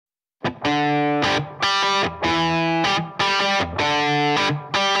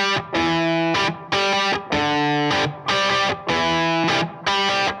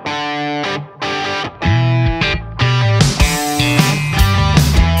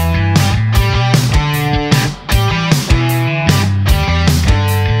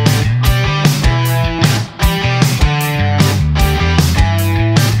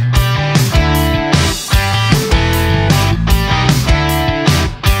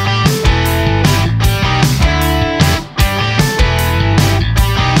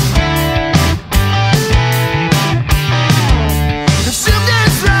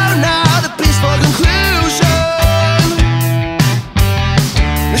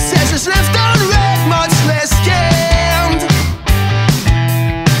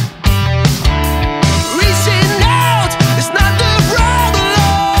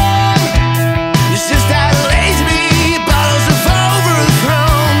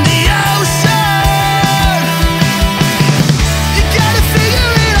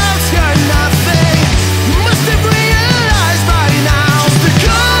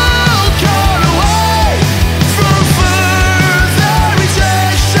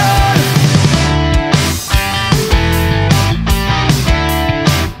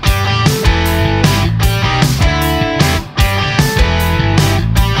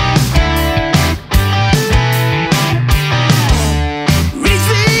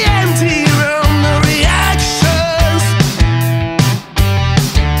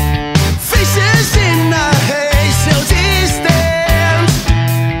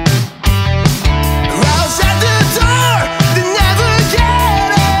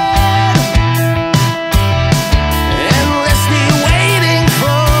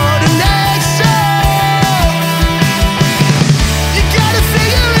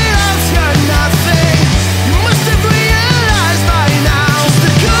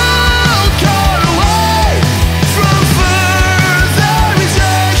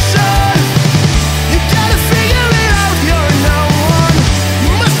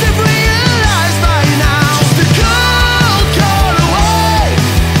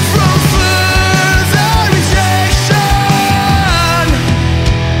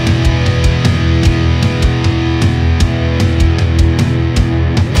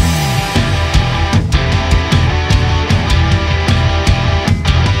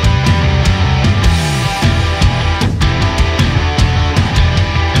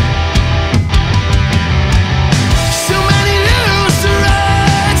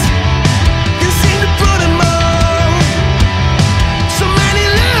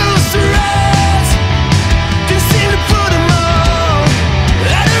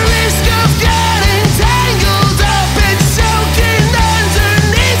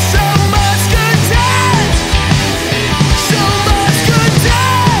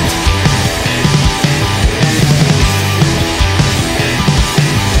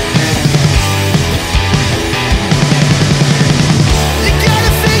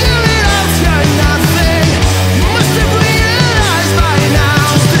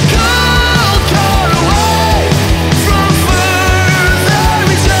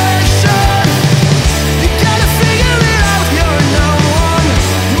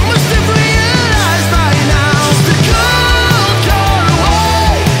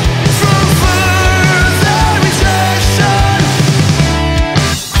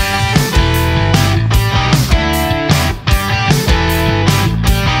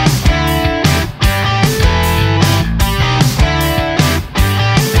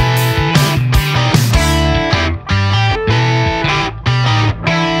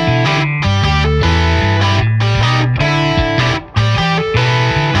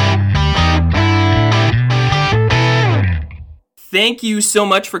thank you so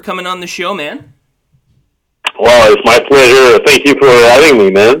much for coming on the show, man. Well, it's my pleasure. Thank you for having me,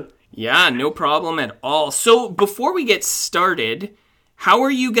 man. Yeah, no problem at all. So before we get started, how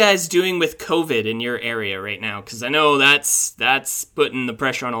are you guys doing with COVID in your area right now? Because I know that's putting the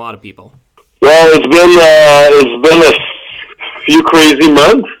pressure on a lot of people. Well, it's been a few crazy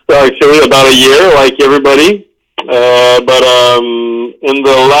months, actually, about a year, like everybody. But in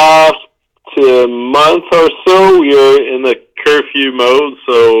the last month or so, we are in a curfew mode.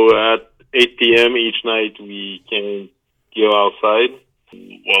 So at 8 p.m. each night, we can go outside.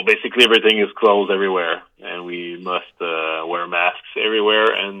 Well, basically everything is closed everywhere, and we must wear masks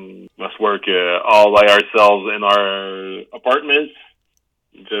everywhere and must work all by ourselves in our apartments.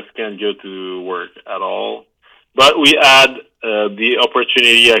 Just can't go to work at all. But we had the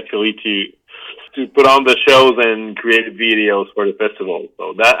opportunity actually to put on the shows and create videos for the festival.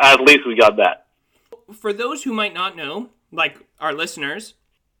 So that at least we got that. For those who might not know, like our listeners,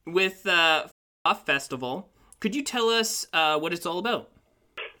 with Off Festival, could you tell us what it's all about?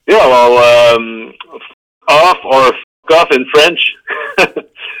 Yeah, well, off or f*** off in French.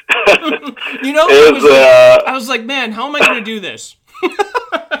 You know, I was like, man, how am I going to do this?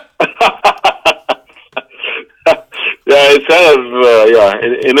 Yeah, it's kind of,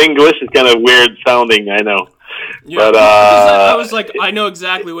 in English it's kind of weird sounding, I know. Yeah, but I was like, I know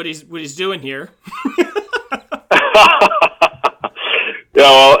exactly what he's doing here. Yeah,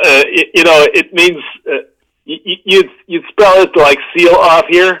 well, it means... You'd spell it like seal off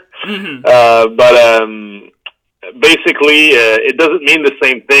here, but basically it doesn't mean the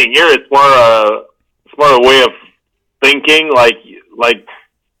same thing. Here it's more a way of thinking, like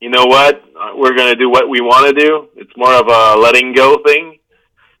you know what, we're gonna do what we want to do. It's more of a letting go thing.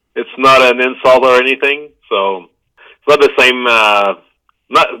 It's not an insult or anything, so it's not the same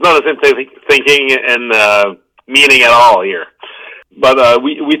not the same thinking and meaning at all here. But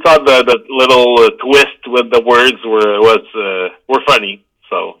we thought the little twist with the words were funny,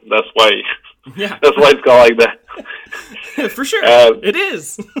 so that's why it's called like that. For sure, it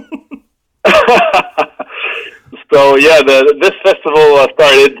is. So yeah, this festival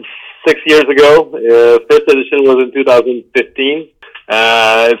started 6 years ago. First edition was in 2015.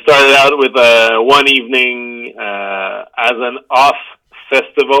 It started out with one evening as an off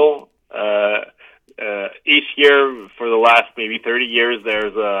festival. Each year for the last maybe 30 years,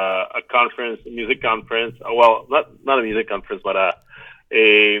 there's a conference, a music conference. Well, not a music conference, but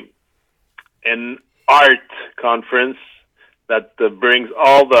an art conference that brings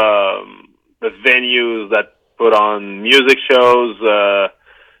all the venues that put on music shows,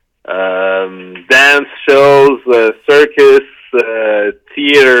 dance shows, circus,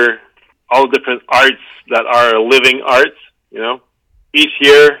 theater, all different arts that are living arts. You know, each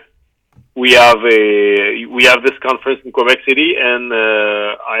year. We have this conference in Quebec City, and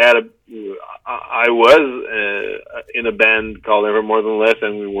I was in a band called Ever More Than Less,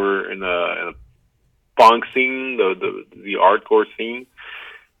 and we were in a punk scene, the hardcore scene,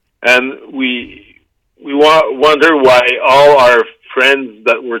 and we wonder why all our friends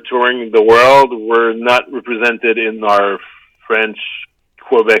that were touring the world were not represented in our French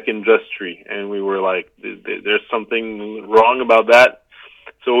Quebec industry, and we were like, there's something wrong about that.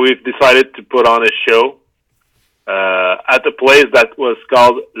 So we've decided to put on a show at a place that was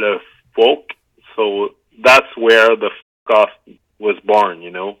called Le Folk. So that's where the off was born,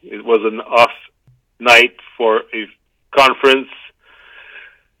 you know. It was an off night for a conference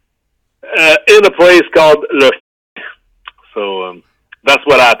in a place called Le Folk. So that's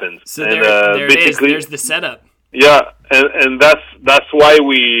what happened. So there it is. There's the setup. Yeah, and that's why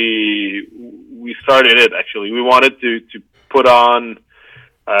we started it, actually. We wanted to put on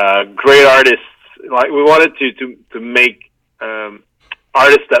great artists. Like, we wanted to make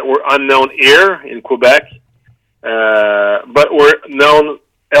artists that were unknown here in Quebec, but were known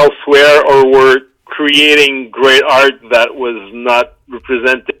elsewhere, or were creating great art that was not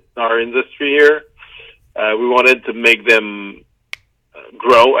represented in our industry here. We wanted to make them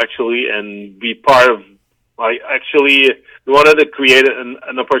grow, actually, and be part of, we wanted to create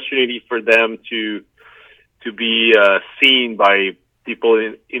an opportunity for them to be seen by people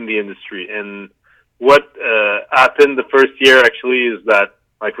in the industry. And what happened the first year actually is that,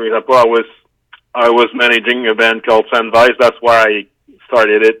 like, for example, I was managing a band called Sandvice. That's why I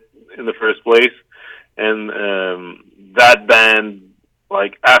started it in the first place. And that band,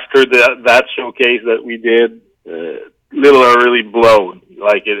 like, after that showcase that we did, literally blown.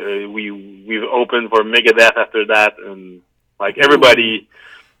 Like, we've opened for Megadeth after that, and like everybody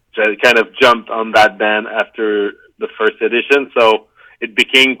kind of jumped on that band after the first edition. So it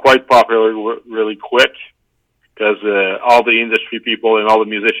became quite popular really quick, because all the industry people and all the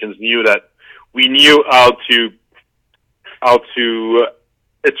musicians knew that we knew how to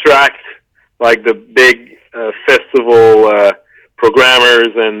attract like the big festival programmers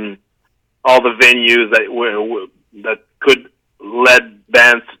and all the venues that could let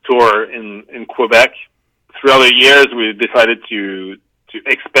bands tour in Quebec. Throughout the years, we decided to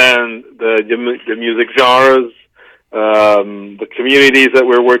expand the music genres, the communities that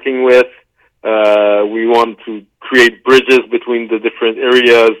we're working with. We want to create bridges between the different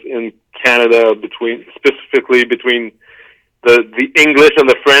areas in Canada, specifically between the English and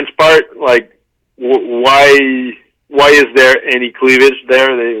the French part. Like, why is there any cleavage there?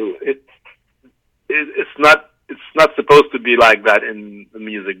 It's not supposed to be like that in the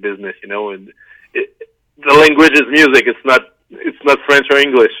music business, you know. And the language is music. It's not French or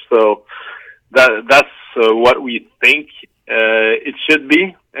English. So that's what we think it should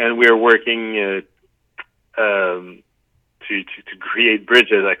be, and we're working to create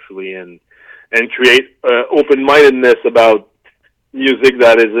bridges actually, and create open-mindedness about music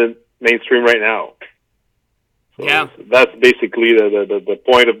that isn't mainstream right now. So yeah, that's basically the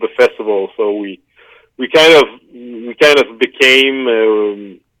point of the festival. So we kind of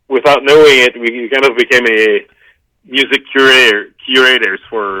became without knowing it, we kind of became a music curators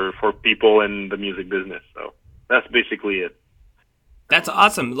for people in the music business. So that's basically it. That's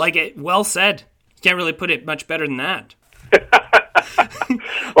awesome. Like, it, well said. You can't really put it much better than that.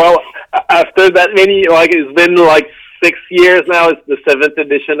 Well, after that many, like, it's been like 6 years now. It's the 7th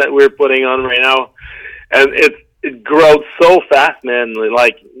edition that we're putting on right now, and it grows so fast, man.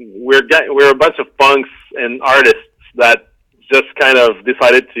 Like, we're a bunch of punks and artists that just kind of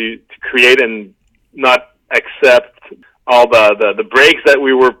decided to create and not accept all the breaks that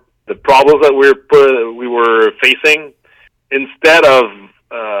the problems that we were facing. Instead of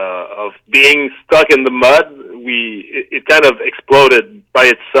being stuck in the mud, it kind of exploded by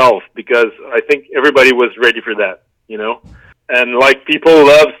itself, because I think everybody was ready for that, you know. And like, people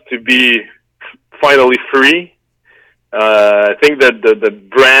love to be finally free. I think that the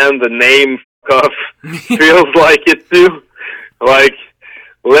brand, the name, feels like it too. Like,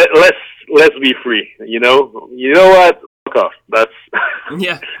 let's be free, you know. You know what? Fuck off. That's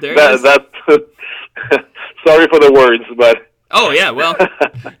yeah. There it is. That's sorry for the words, but oh yeah. Well,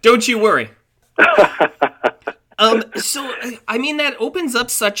 don't you worry. So I mean, that opens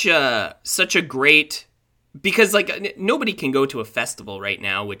up such a great, because like, nobody can go to a festival right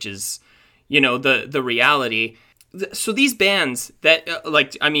now, which is, you know, the reality. So these bands that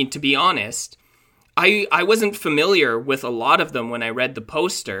like, I mean, to be honest, I wasn't familiar with a lot of them when I read the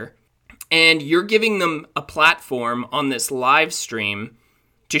poster, and you're giving them a platform on this live stream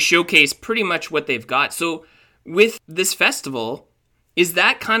to showcase pretty much what they've got. So with this festival, is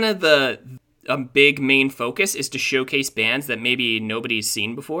that kind of a big main focus, is to showcase bands that maybe nobody's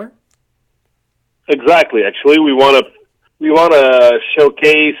seen before? Exactly. Actually, we want to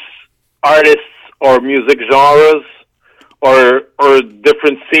showcase artists or music genres or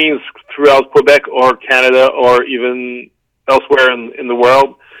different scenes throughout Quebec or Canada or even elsewhere in the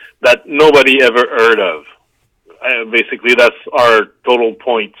world that nobody ever heard of. Basically, that's our total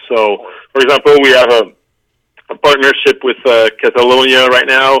point. So, for example, we have a partnership with Catalonia right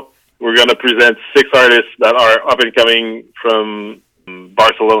now. We're going to present 6 artists that are up and coming from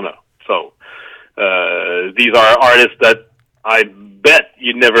Barcelona. So these are artists that I bet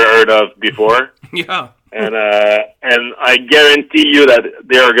you never heard of before. Yeah. And I guarantee you that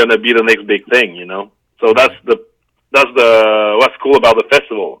they are going to be the next big thing, you know. So that's what's cool about the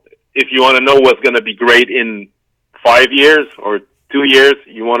festival. If you want to know what's going to be great in 5 years or 2 years,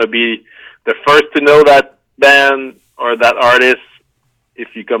 you want to be the first to know that band or that artist.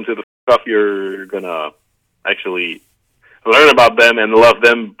 If you come to the stuff, you're going to actually learn about them and love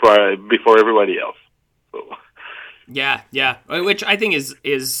them before everybody else. So. Yeah, which I think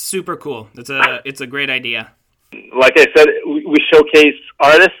is super cool. It's a great idea. Like I said, we showcase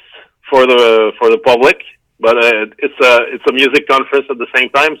artists for the public, but it's a music conference at the same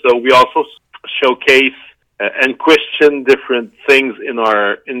time. So we also showcase and question different things in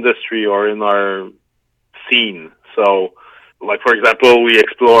our industry or in our scene. So, like, for example, we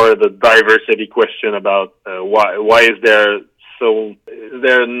explore the diversity question about why is there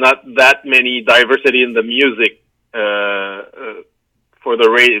not that many diversity in the music for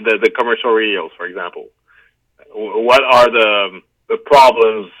the commercial radios, for example. What are the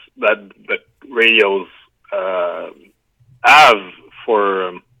problems that the radios have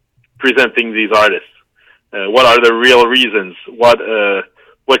for presenting these artists? What are the real reasons? What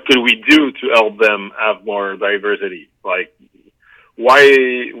could we do to help them have more diversity? Like, why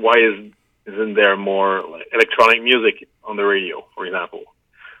is isn't there more like electronic music on the radio, for example,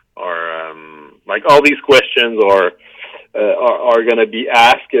 or like all these questions are going to be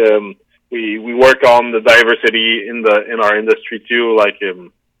asked. We work on the diversity in our industry too, like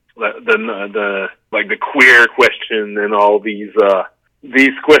the like the queer question and all these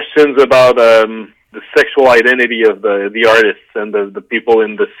questions about the sexual identity of the artists and the people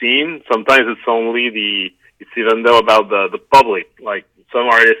in the scene. Sometimes it's even though about the public. Like some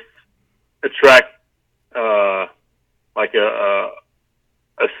artists attract like a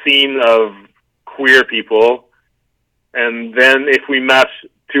scene of queer people, and then if we match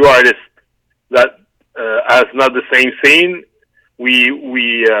two artists that has not the same scene, we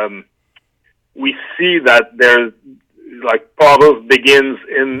see that there's like problems begins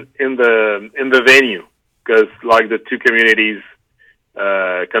in the venue, because like the two communities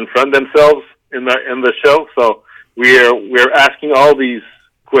confront themselves in the show. So we're asking all these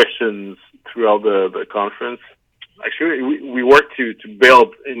questions throughout the conference. Actually, we work to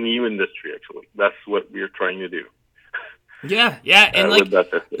build a new industry. Actually, that's what we're trying to do. Yeah, and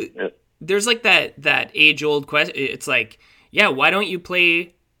there's like that age old question. It's like, yeah, why don't you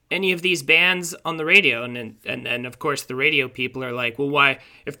play any of these bands on the radio? And of course the radio people are like, well, why,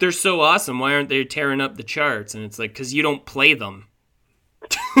 if they're so awesome, why aren't they tearing up the charts? And it's like, because you don't play them.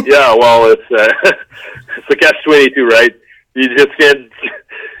 Yeah, well, it's a catch-22, right? You just can't.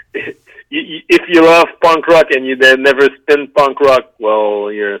 If you love punk rock and you then never spin punk rock,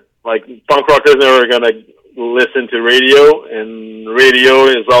 well, you're like, punk rockers never gonna listen to radio, and radio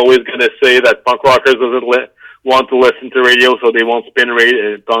is always gonna say that punk rockers doesn't want to listen to radio, so they won't spin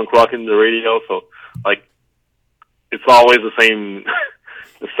punk rock in the radio. So, like, it's always the same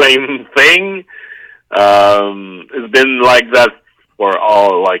thing. It's been like that for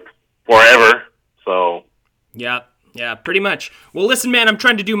forever. So. Yeah, pretty much. Well, listen, man, I'm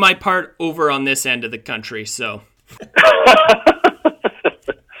trying to do my part over on this end of the country, so.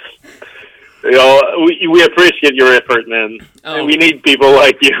 You know, we appreciate your effort, man. Oh. And we need people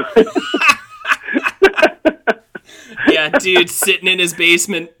like you. Yeah, dude, sitting in his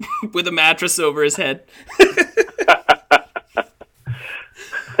basement with a mattress over his head.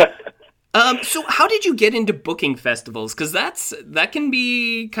 So how did you get into booking festivals? Because that can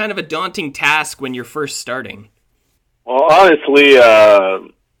be kind of a daunting task when you're first starting. Well, honestly,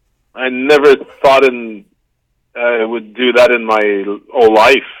 I never thought I would do that in my whole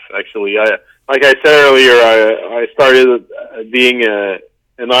life. Actually, like I said earlier, I started being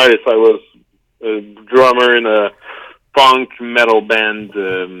an artist. I was a drummer in a punk metal band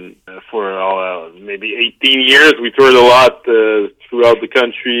for maybe 18 years. We toured a lot throughout the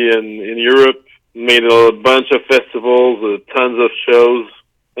country and in Europe. Made a bunch of festivals, tons of shows,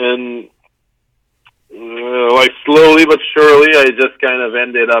 and like slowly but surely, I just kind of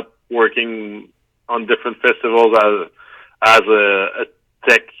ended up working on different festivals as a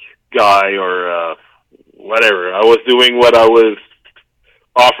tech guy or whatever. I was doing what I was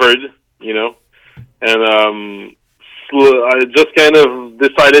offered, you know, and I just kind of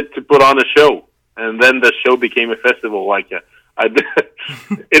decided to put on a show, and then the show became a festival. Like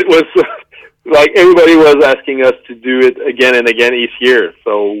it was like everybody was asking us to do it again and again each year,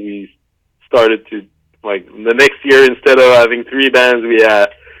 so we started to. Like the next year, instead of having 3 bands, we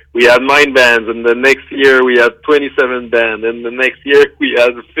had 9 bands, and the next year we had 27 bands, and the next year we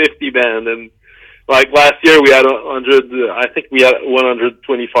had 50 bands, and like last year we had 100. I think we had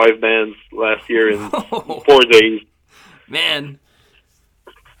 125 bands last year in 4 days. Man.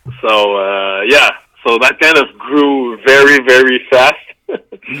 So so that kind of grew very, very fast.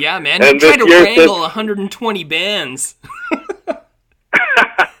 Yeah, man. You tried to wrangle 120 bands.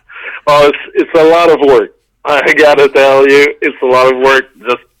 Oh, it's a lot of work. I gotta tell you, it's a lot of work.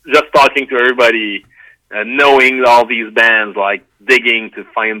 Just talking to everybody, and knowing all these bands, like digging to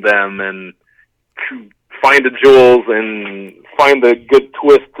find them and find the jewels and find a good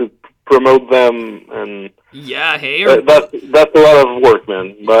twist to promote them. And yeah, hey, that's a lot of work,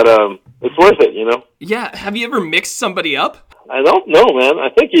 man. But it's worth it, you know. Yeah. Have you ever mixed somebody up? I don't know, man. I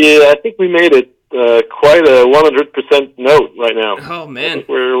think we made it. Quite a 100% note right now. Oh man, I think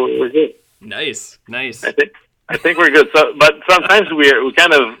we're good. Nice. I think we're good. So, but sometimes we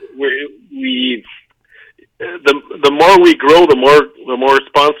the more we grow, the more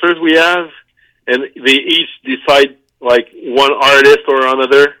sponsors we have, and they each decide like one artist or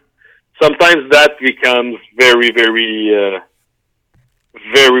another. Sometimes that becomes very, very,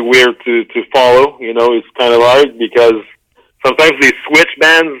 very weird to follow. You know, it's kind of hard because sometimes they switch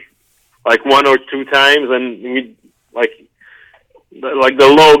bands. Like 1 or 2 times, and we like the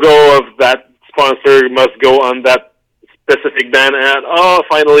logo of that sponsor must go on that specific band, and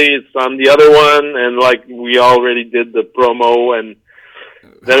finally it's on the other one, and like we already did the promo, and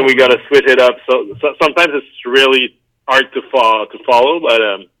then we got to switch it up. So sometimes it's really hard to follow. But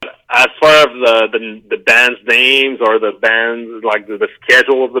as far as the band's names or the bands, like the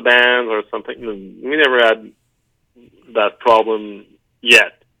schedule of the bands or something, we never had that problem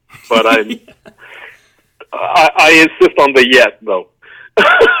yet. But I insist on the yet though.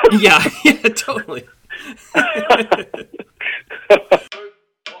 yeah, totally.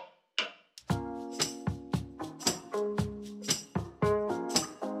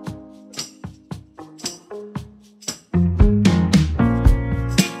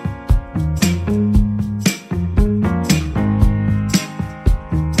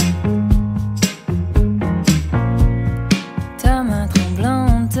 Ta main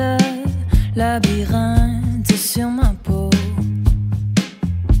tremblante, labyrinthe sur ma peau.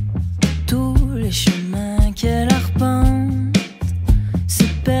 Tous les chemins qu'elle arpente se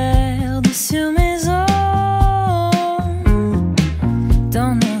perdent sur mes os.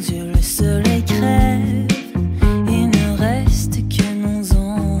 Dans nos yeux, le soleil crève, il ne reste que nos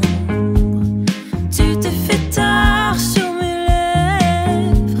ombres. Tu te fais tard sur mes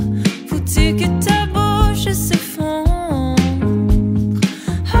lèvres, faut-tu que ta bouche s'effondre?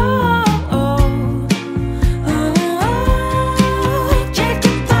 Oh, oh, oh, oh.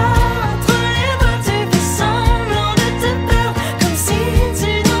 Quelque part entre les doigts, tu fais semblant de te perdre, comme si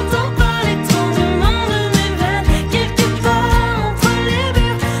tu n'entends pas les tremblements de mes veines. Quelque part entre les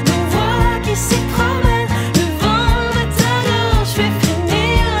murs, nos voix qui s'y promènent, le vent de ta gorge fait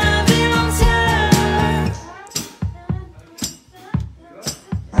frémir la ville entière.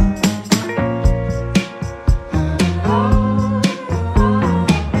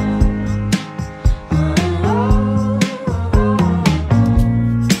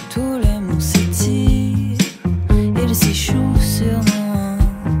 Tous les mots s'étirent, ils s'échouent sur nos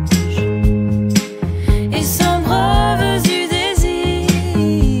hanches et s'embreuvent du désir,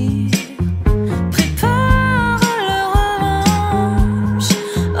 prépare leur revanche.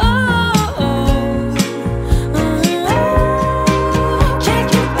 Oh, oh, oh, oh.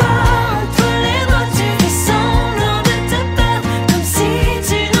 Quelque part entre les doigts, tu fais semblant de te perdre, comme si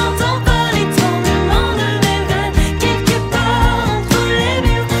tu n'entends pas les tremblements de mes veines. Quelque part entre les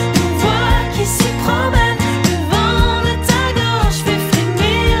murs, nos voix qui s'y promènent, le vent de ta gorge fait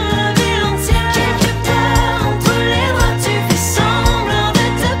frémir la ville entière. Quelque part entre les doigts, tu fais semblant de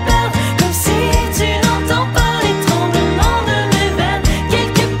te perdre, comme si tu n'entends pas les tremblements de mes veines.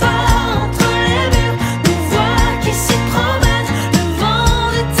 Quelque part entre les murs, nos voix qui s'y promènent, le vent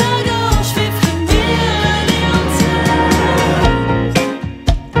de ta gorge fait frémir la ville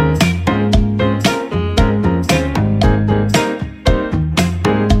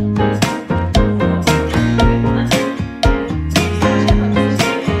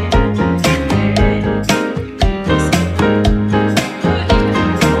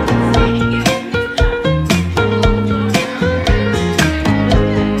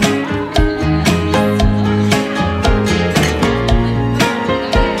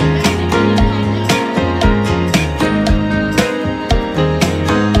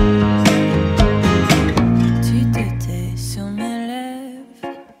Tu te tais sur mes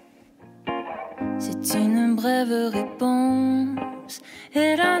lèvres, c'est une brève réponse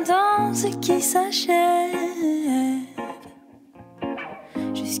et la danse qui s'achève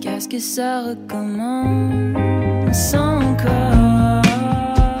jusqu'à ce que ça recommence encore.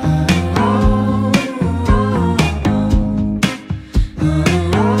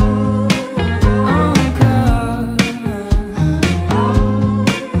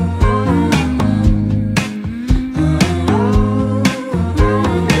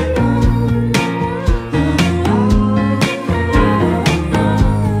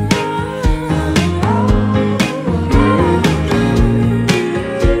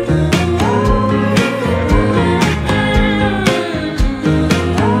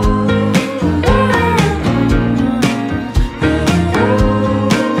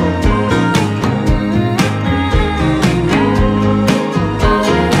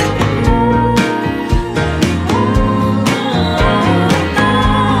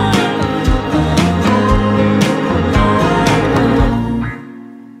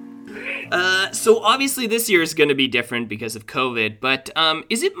 So obviously this year is going to be different because of COVID, but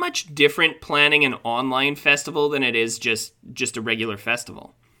is it much different planning an online festival than it is just a regular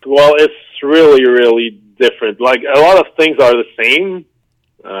festival? Well, it's really, really different. Like, a lot of things are the same.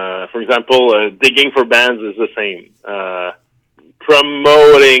 For example, digging for bands is the same.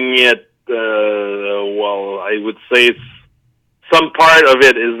 Promoting it, well, I would say some part of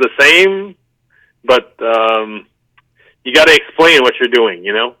it is the same, but you got to explain what you're doing.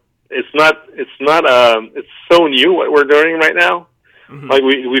 It's so new what we're doing right now. Mm-hmm. Like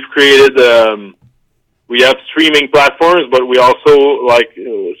we've created, we have streaming platforms, but we also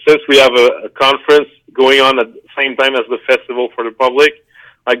since we have a conference going on at the same time as the festival for the public,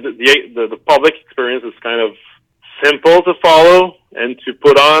 like the public experience is kind of simple to follow and to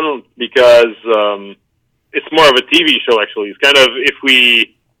put on because it's more of a TV show. Actually, it's kind of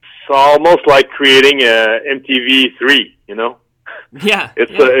it's almost like creating a MTV3. Yeah,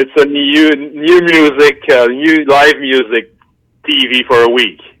 it's a new music, new live music TV for a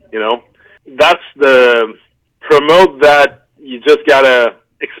week. That's the promote that you just gotta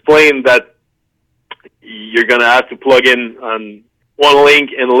explain that you're gonna have to plug in on one link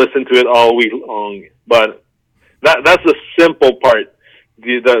and listen to it all week long. But that's the simple part.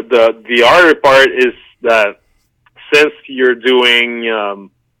 The harder part is that since you're doing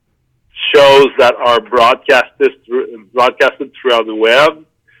shows that are broadcasted throughout the web,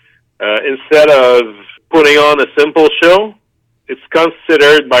 instead of putting on a simple show, it's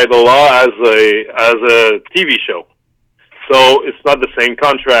considered by the law as a TV show. So it's not the same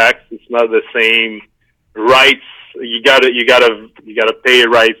contracts. It's not the same rights. You gotta pay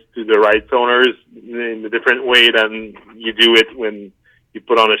rights to the rights owners in a different way than you do it when you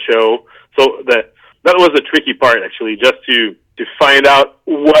put on a show. So that was a tricky part, actually, just to find out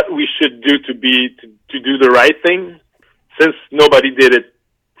what we should do to do the right thing. Since nobody did it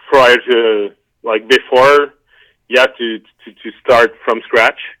prior to, before, you have to start from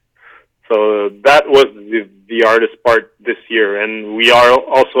scratch. So that was the hardest part this year. And we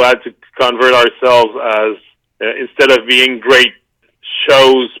also had to convert ourselves as, instead of being great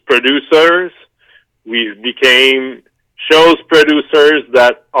shows producers, we became shows producers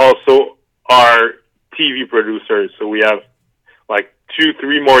that also are TV producers. So we have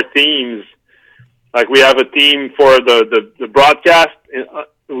 2-3 more teams. We have a team for the broadcast.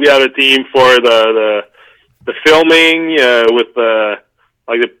 We have a team for the filming with the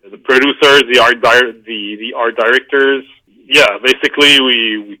producers, the art directors. Yeah, basically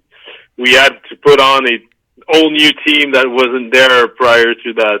we had to put on a whole new team that wasn't there prior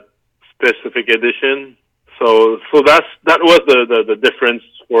to that specific edition. So that was the difference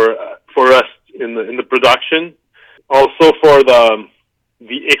for us in the production. Also for the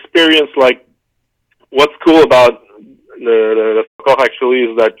experience, what's cool about the actually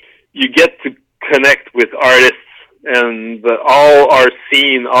is that you get to connect with artists and all our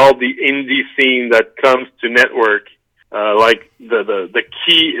scene, all the indie scene that comes to network. The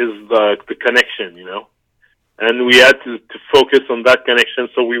key is the connection, and we had to focus on that connection.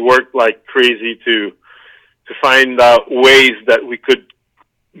 So we worked like crazy to find out ways that we could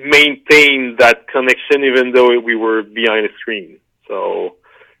maintain that connection even though we were behind a screen. So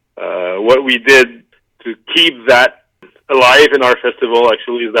what we did to keep that alive in our festival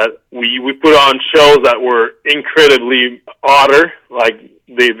actually is that we put on shows that were incredibly odder.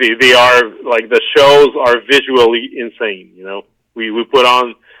 They are, the shows are visually insane, We put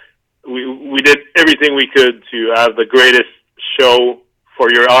on, we did everything we could to have the greatest show for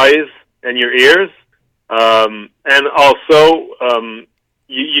your eyes and your ears. And also,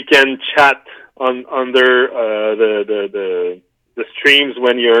 you can chat under the streams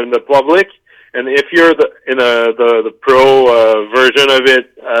when you're in the public, and if you're in the pro version of it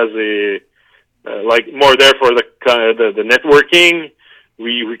as more there for the networking,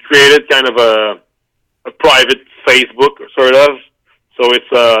 we created kind of a private Facebook sort of. So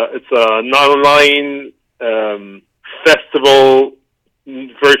it's an online festival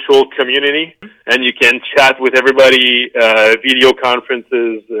virtual community, and you can chat with everybody, video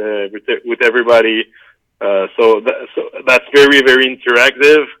conferences with everybody. So that's very, very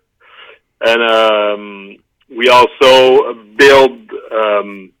interactive. And we also build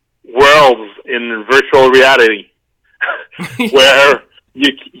worlds in virtual reality where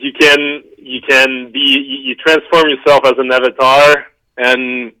you transform yourself as an avatar,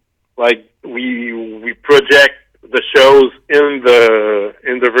 and we project the shows in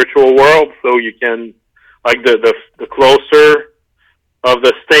the virtual world, so you can the closer of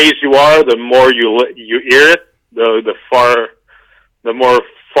the stage you are, the more you hear it. The more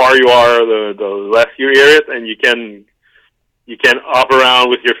far you are, the less you hear it, and you can hop around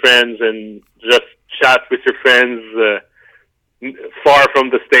with your friends and just chat with your friends far from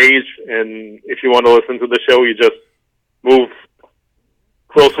the stage. And if you want to listen to the show, you just move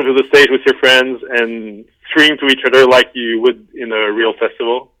closer to the stage with your friends and stream to each other like you would in a real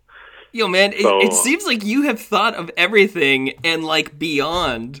festival. Yo, man, it seems like you have thought of everything and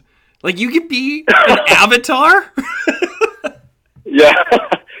beyond. You could be an avatar. Yeah,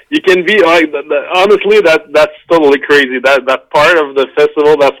 you can be like honestly that's totally crazy. That part of the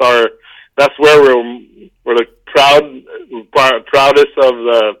festival, that's where we're the proudest of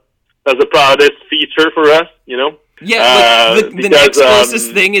that's the proudest feature for us, you know. Yeah, like the next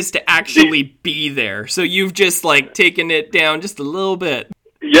closest thing is to actually be there. So you've just like taken it down just a little bit.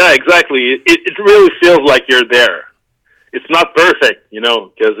 Yeah, exactly. It really feels like you're there. It's not perfect, you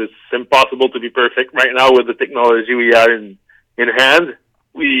know, because it's impossible to be perfect right now with the technology we have in hand.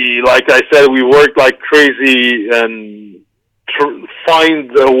 We, like I said, we worked like crazy and find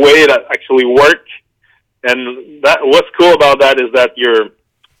a way that actually works. And that what's cool about that is that your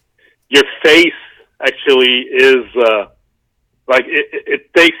face actually is like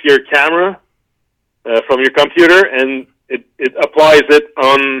it takes your camera from your computer and it applies it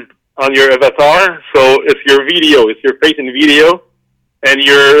on your avatar. So it's your video, it's your face in video, and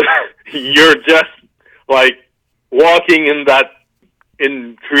you're just like walking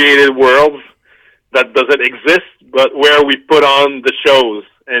in created worlds that doesn't exist, but where we put on the shows,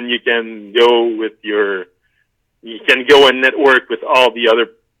 and you can go and network with all the other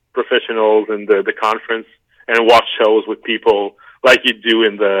professionals in the conference and watch shows with people like you do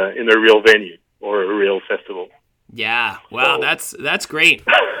in a real venue or a real festival. Yeah, wow, that's great.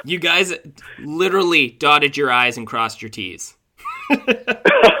 You guys literally dotted your I's and crossed your T's.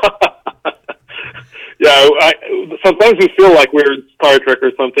 Yeah, sometimes we feel like we're in Star Trek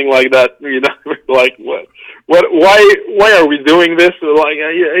or something like that. You know, we're like, why are we doing this? Like,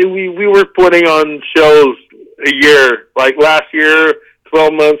 we were putting on shows a year. Like last year,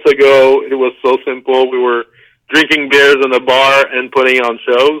 12 months ago, it was so simple. We were drinking beers in a bar and putting on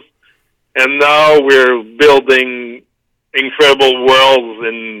shows. And now we're building incredible worlds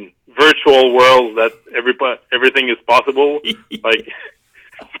and virtual worlds that everything is possible. Like,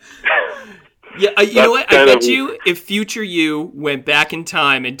 yeah, you know what? I bet you if future you went back in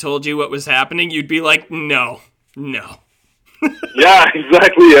time and told you what was happening, you'd be like, no. Yeah,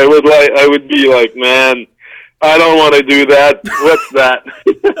 exactly. I would be like, man, I don't want to do that. What's that?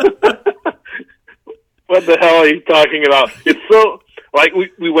 What the hell are you talking about? It's so, like,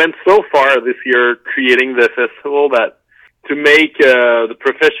 we went so far this year creating the festival that to make the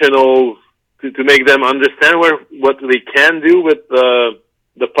professionals, to make them understand what they can do with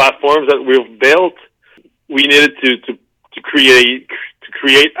the platforms that we've built, we needed to create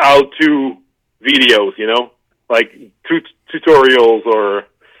how-to videos, you know, like tutorials, or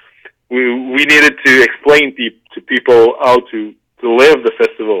we needed to explain to people how to live the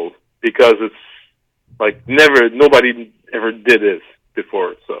festival, because it's like nobody ever did this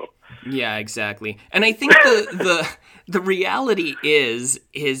before. So yeah, exactly. And I think the reality is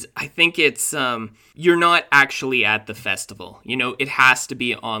I think it's you're not actually at the festival. You know, it has to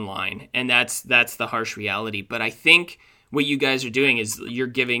be online, and that's the harsh reality. But I think what you guys are doing is you're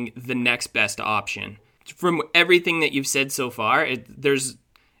giving the next best option. From everything that you've said so far,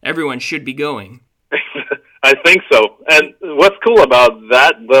 everyone should be going. I think so. And what's cool about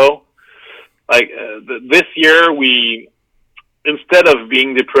that, though, like this year, we, instead of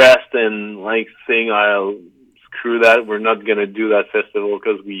being depressed and like saying, "I'll screw that, we're not gonna do that festival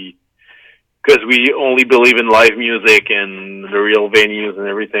because we only believe in live music and the real venues and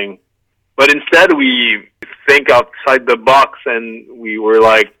everything," but instead we think outside the box, and we were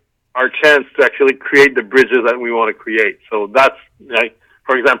like, our chance to actually create the bridges that we want to create. So that's like,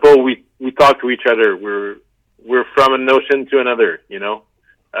 for example, we talk to each other. We're from an ocean to another, you know.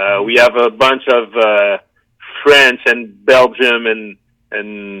 We have a bunch of French and Belgium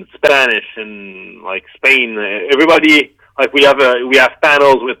and Spanish and like Spain. Everybody, like we have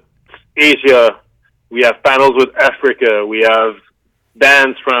panels with Asia. We have panels with Africa. We have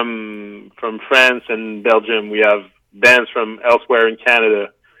bands from France and Belgium. We have bands from elsewhere in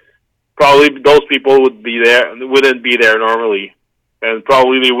Canada. Probably those people wouldn't be there normally, and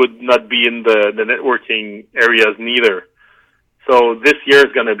probably they would not be in the networking areas neither. So this year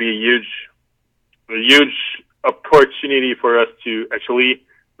is going to be a huge opportunity for us to actually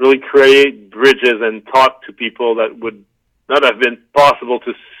really create bridges and talk to people that would not have been possible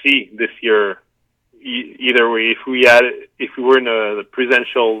to see this year either way. If we were in the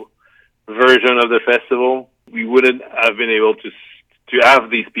presential version of the festival, we wouldn't have been able to have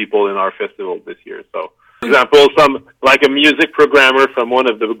these people in our festival this year. So, for example, like a music programmer from one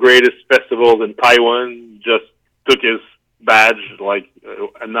of the greatest festivals in Taiwan just took his badge like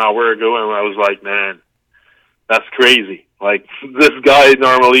an hour ago, and I was like, man, that's crazy. Like, this guy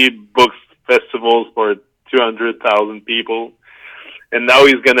normally books festivals for 200,000 people, and now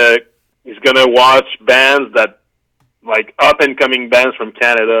he's gonna watch bands that, like, up and coming bands from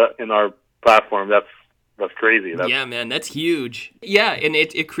Canada in our platform. That's That's crazy. Yeah, man, that's huge. Yeah, and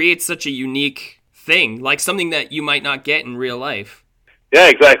it creates such a unique thing, like something that you might not get in real life. Yeah,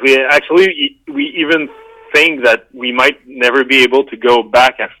 exactly. Actually, we even think that we might never be able to go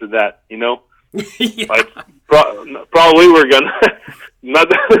back after that, you know? Yeah. Like, probably we're gonna, not,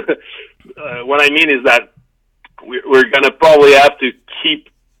 what I mean is that we're gonna probably have to keep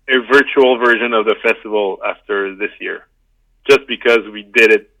a virtual version of the festival after this year. Just because we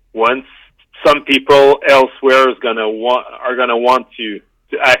did it once. Some people elsewhere are gonna want to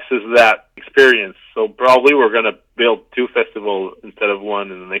access that experience. So probably we're gonna build 2 festivals instead of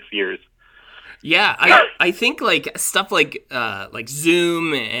 1 in the next years. Yeah, I think like stuff like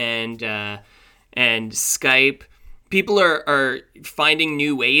Zoom and Skype, people are finding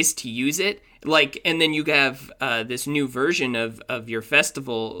new ways to use it. Like, and then you have this new version of your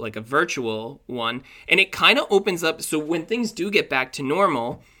festival, like a virtual one, and it kind of opens up. So when things do get back to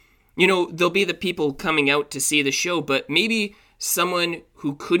normal, you know, there'll be the people coming out to see the show, but maybe someone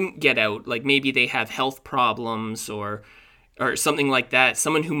who couldn't get out, like maybe they have health problems or something like that,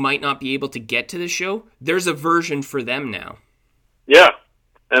 someone who might not be able to get to the show, there's a version for them now. Yeah,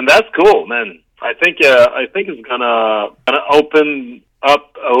 and that's cool, man. I think it's gonna open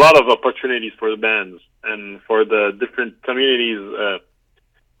up a lot of opportunities for the bands and for the different communities,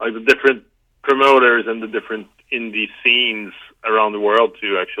 like the different promoters and the different indie scenes around the world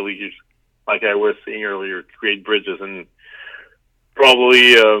to actually use, like I was saying earlier, create bridges and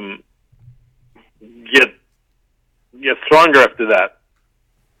probably get stronger after that.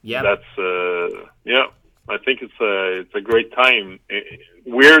 Yeah, that's yeah. I think it's a great time.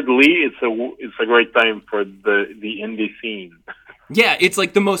 Weirdly, it's a great time for the indie scene. Yeah, it's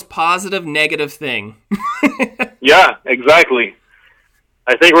like the most positive negative thing. Yeah, exactly.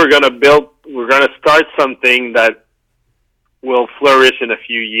 I think we're gonna start something that will flourish in a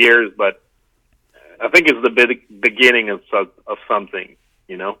few years, but I think it's the beginning of something,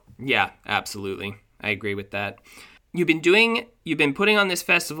 you know? Yeah, absolutely. I agree with that. You've been putting on this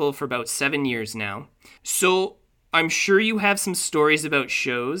festival for about 7 years now. So I'm sure you have some stories about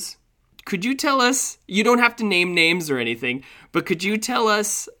shows. Could you tell us, you don't have to name names or anything, but could you tell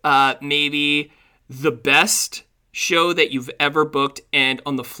us maybe the best show that you've ever booked and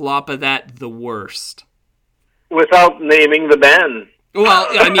on the flop of that, the worst? Without naming the band. Well,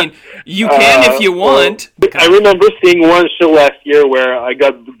 I mean, you can if you want. Well, I remember seeing one show last year where I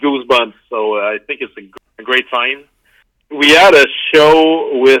got goosebumps, so I think it's a great sign. We had a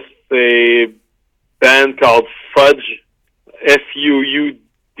show with a band called Fudge, Fuudge,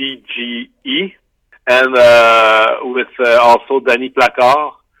 and with also Danny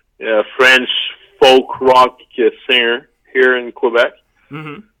Placard, a French folk rock singer here in Quebec.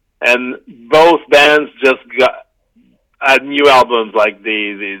 Mm-hmm. And both bands just had new albums, like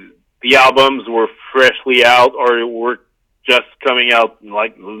the albums were freshly out or were just coming out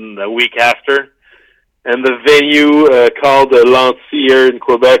like a week after. And the venue called the Lancy here in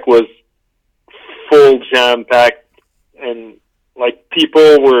Quebec was full jam-packed, and like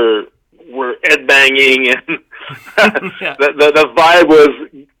people were headbanging, and Yeah. the vibe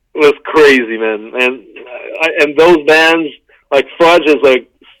was crazy, man. And those bands, like Fudge is like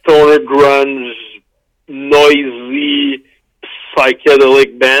stoner grunge, noisy,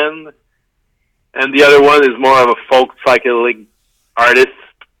 psychedelic band, and the other one is more of a folk psychedelic artist.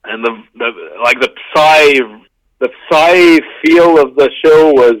 And the psy feel of the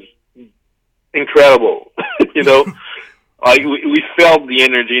show was incredible. You know, like we felt the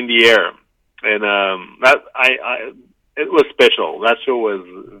energy in the air, and it was special. That show was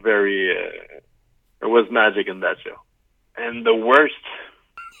very. There was magic in that show. And the worst.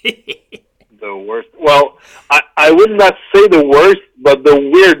 The worst. Well, I would not say the worst, but the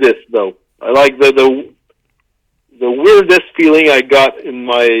weirdest though. I like the weirdest feeling I got in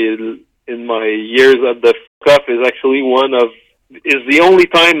my years at the Cup is actually is the only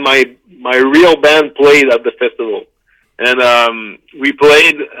time my real band played at the festival. And we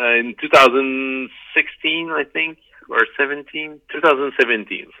played in 2016, I think, or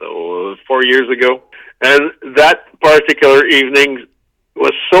 2017, so 4 years ago. And that particular evening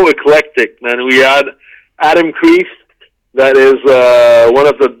was so eclectic, man. We had Adam Kreeft, that is one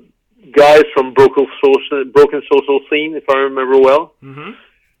of the guys from Broken Social Scene, if I remember well. Mm-hmm.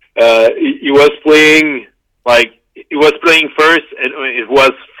 He was playing first, and it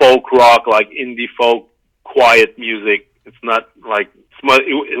was folk rock, like indie folk, quiet music. It's not like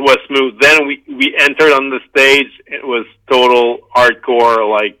it was smooth. Then we entered on the stage. It was total hardcore,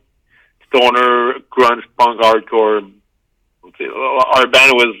 like stoner, grunge, punk, hardcore. Our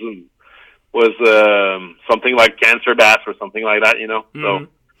band was something like Cancer Bass or something like that, you know. Mm-hmm. So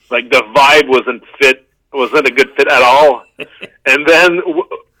like the vibe wasn't fit wasn't a good fit at all. And then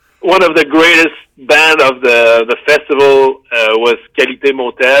one of the greatest band of the festival was Qualité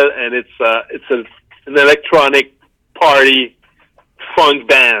Motel, and it's an electronic party funk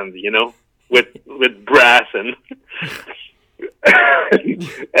band, you know, with brass and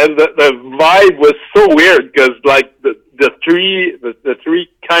and the vibe was so weird because like the three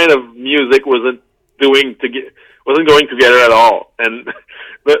kind of music wasn't going together at all, and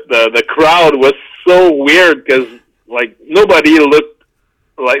the crowd was so weird because like nobody looked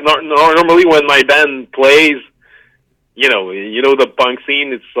like normally when my band plays, you know the punk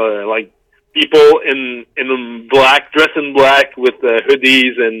scene, it's like people in black, dressed in black with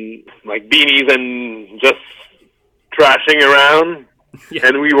hoodies and like beanies and just trashing around. Yeah.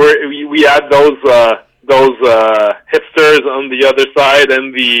 And we had those hipsters on the other side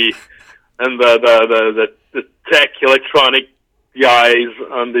and the tech electronic guys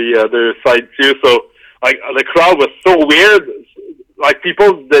on the other side too. So like the crowd was so weird. Like we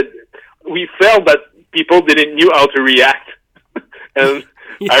felt that people didn't knew how to react. And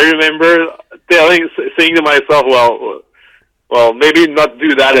Yeah. I remember saying to myself, well, maybe not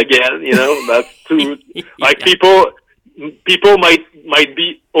do that again. You know, that's too like people might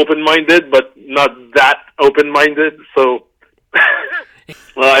be open-minded, but not that open-minded. So,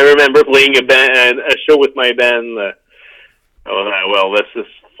 well, I remember playing a show with my band. Well, this is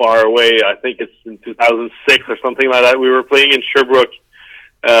far away. I think it's in 2006 or something like that. We were playing in Sherbrooke.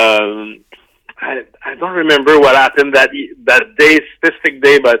 I don't remember what happened that day, specific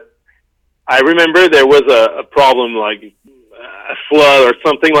day, but I remember there was a problem, like a flood or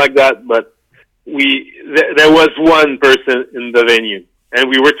something like that. But there was one person in the venue, and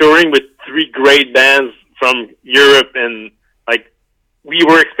we were touring with three great bands from Europe, and like we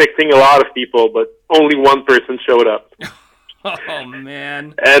were expecting a lot of people, but only one person showed up. Oh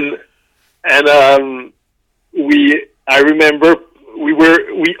man! And I remember we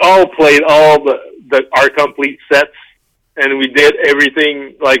all played all our complete sets, and we did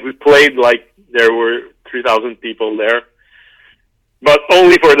everything, like we played like there were 3,000 people there, but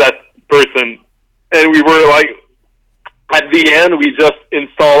only for that person. And we were like, at the end, we just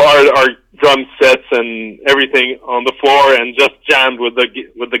installed our drum sets and everything on the floor and just jammed with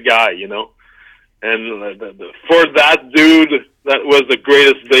the guy, you know. And for that dude, that was the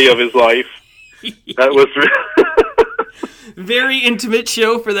greatest day of his life. That was very intimate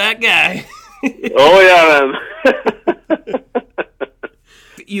show for that guy. Oh yeah, man.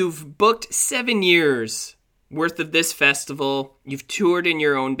 You've booked 7 years worth of this festival. You've toured in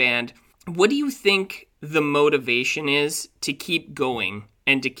your own band. What do you think the motivation is to keep going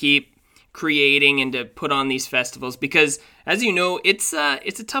and to keep creating and to put on these festivals? Because as you know, it's a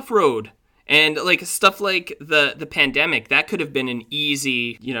tough road. And like stuff like the pandemic, that could have been an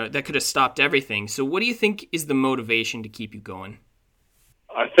easy, that could have stopped everything. So what do you think is the motivation to keep you going?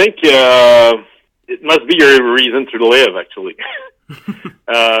 I think it must be your reason to live, actually.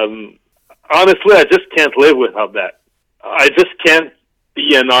 Honestly, I just can't live without that. I just can't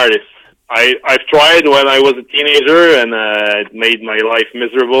be an artist. I've tried when I was a teenager, and it made my life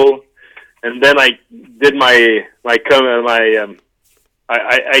miserable. And then I did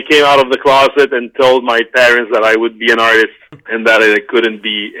I came out of the closet and told my parents that I would be an artist and that I couldn't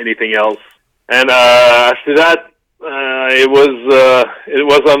be anything else. And after that, it was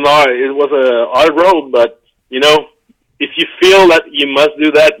a hard road. But if you feel that you must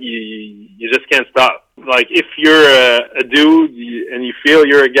do that, you just can't stop. Like if you're a dude and you feel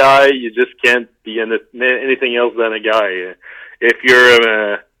you're a guy, you just can't be anything else than a guy. If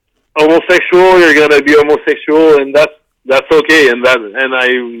you're homosexual, you're gonna be homosexual, and that's okay. And I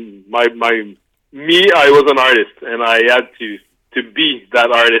was an artist, and I had to be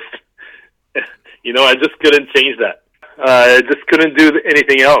that artist. I just couldn't change that. I just couldn't do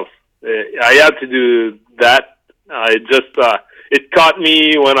anything else. I had to do that. It caught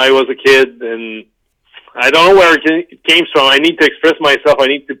me when I was a kid, and I don't know where it came from. I need to express myself. I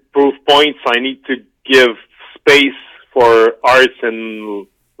need to prove points. I need to give space for arts, and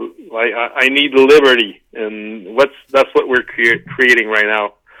I need liberty. And that's what we're creating right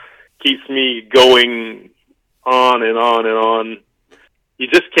now. Keeps me going on and on and on. You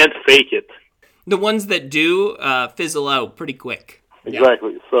just can't fake it. The ones that do fizzle out pretty quick.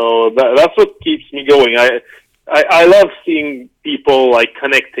 Exactly. Yeah. So that's what keeps me going. I love seeing people like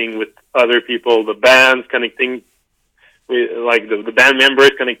connecting with other people, the bands connecting with, like the band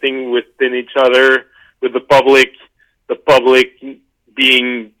members connecting within each other, with the public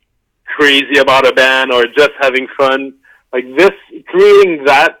being crazy about a band or just having fun. Like this, creating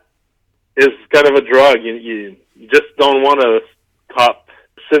that is kind of a drug. You just don't want to stop.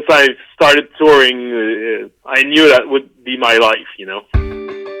 since I started touring, I knew that would be my life, you know.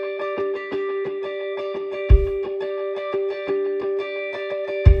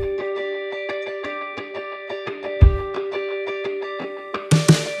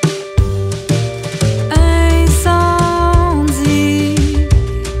 Incendie,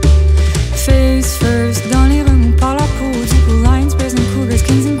 face first dans les remous par la peau du Blue Lines, bears and cougars,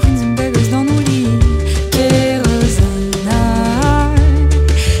 kings and queens and beggars dans nos lits. Kérosène,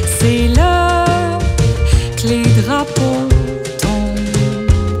 c'est là que les drapeaux tombent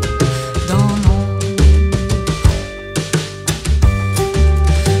dans l'ombre.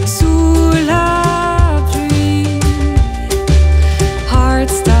 Sous la pluie, heart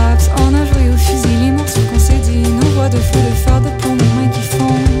stops, on a joué au fusil, les morceaux qu'on s'est dit, nos voix de feu, de fer, de plomb, nos mains qui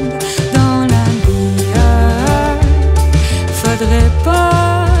fondent dans la brouillard. Faudrait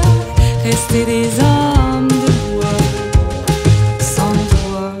pas rester des hommes de bois sans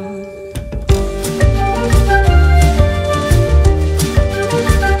voix.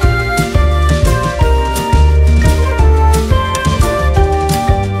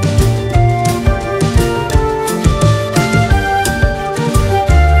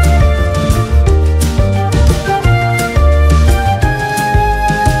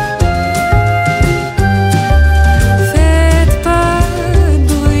 Faites pas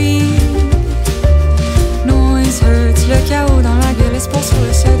de bruit, noise hurts, le chaos dans la gueule, espoir sur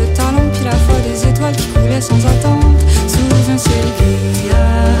le seuil de talons, puis la foi des étoiles qui coulaient sans attente sous un ciel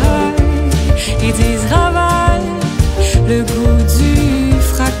grillage. Ils disent ravale, le goût du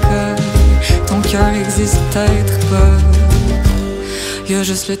fracas, ton cœur existe peut-être pas. Y'a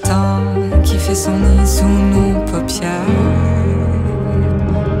juste le temps qui fait son nid sous nos paupières.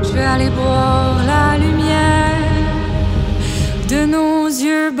 Je vais aller boire la lumière de nos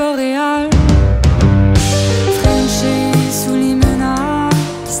yeux boréales, frencher sous les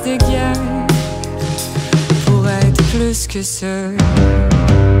menaces de guerre, pour être plus que ça.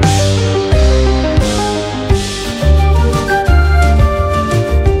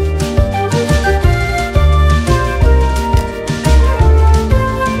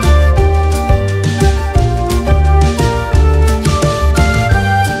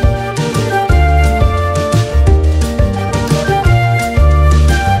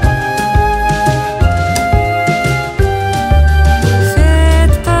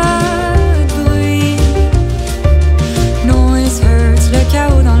 Faites pas de bruit, noise hurts, le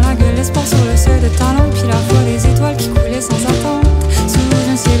chaos dans la gueule, l'espoir sur le seuil de talons, puis la foi des étoiles qui coulaient sans attente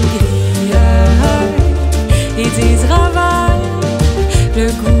sous un ciel grillage. Ils disent ravale, le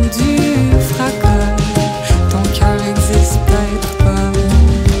goût du fracas, ton cœur existe peut-être pas.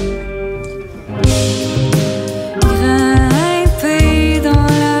 Grimper dans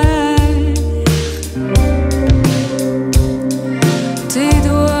l'air, tes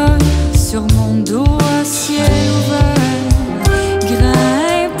doigts sur mon dos à ciel ouvert,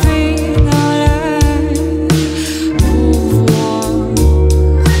 grimper dans l'air pour voir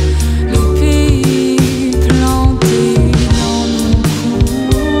les pays plantés dans nos coups.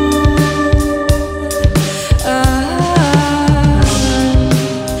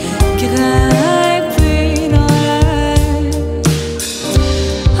 Grimper dans l'air,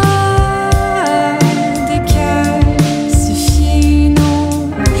 des calcifier nos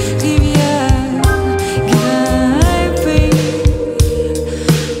rivières, grimper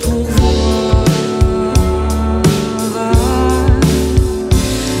pour voir.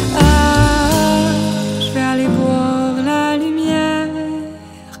 Je vais aller boire la lumière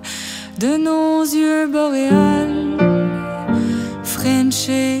de nos yeux boréales,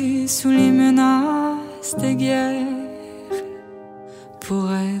 frencher sous les menaces de guerre,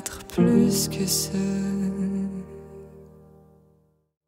 pour être plus que ça.